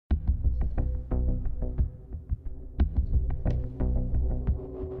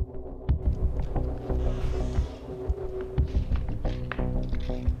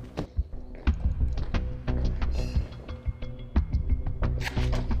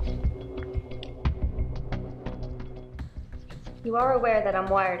You are aware that I'm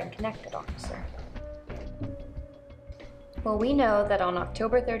wired and connected, officer. Well, we know that on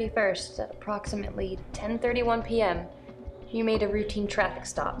October 31st at approximately 10:31 p.m., you made a routine traffic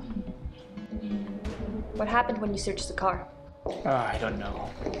stop. What happened when you searched the car? I don't know.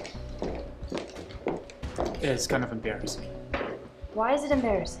 It's kind of embarrassing. Why is it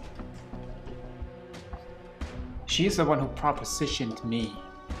embarrassing? She's the one who propositioned me.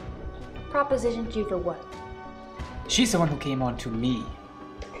 Propositioned you for what? She's the one who came on to me.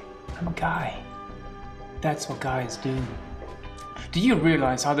 I'm a guy. That's what guys do. Do you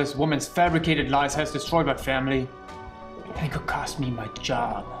realize how this woman's fabricated lies has destroyed my family? And it could cost me my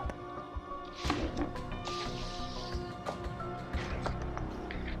job.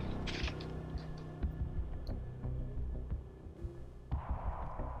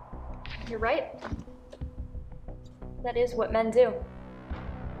 You're right. That is what men do.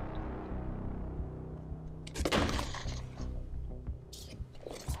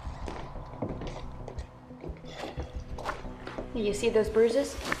 You see those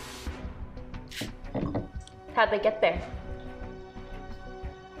bruises? How'd they get there?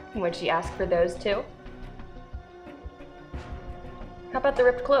 Would she ask for those too? How about the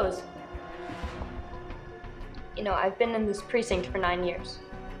ripped clothes? You know, I've been in this precinct for 9 years.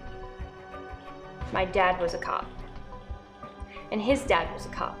 My dad was a cop. And his dad was a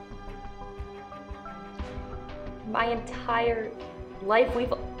cop. My entire life,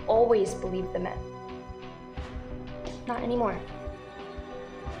 we've always believed the men. Not anymore.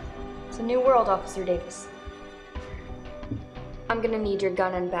 It's a new world, Officer Davis. I'm gonna need your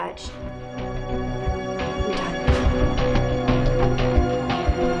gun and badge.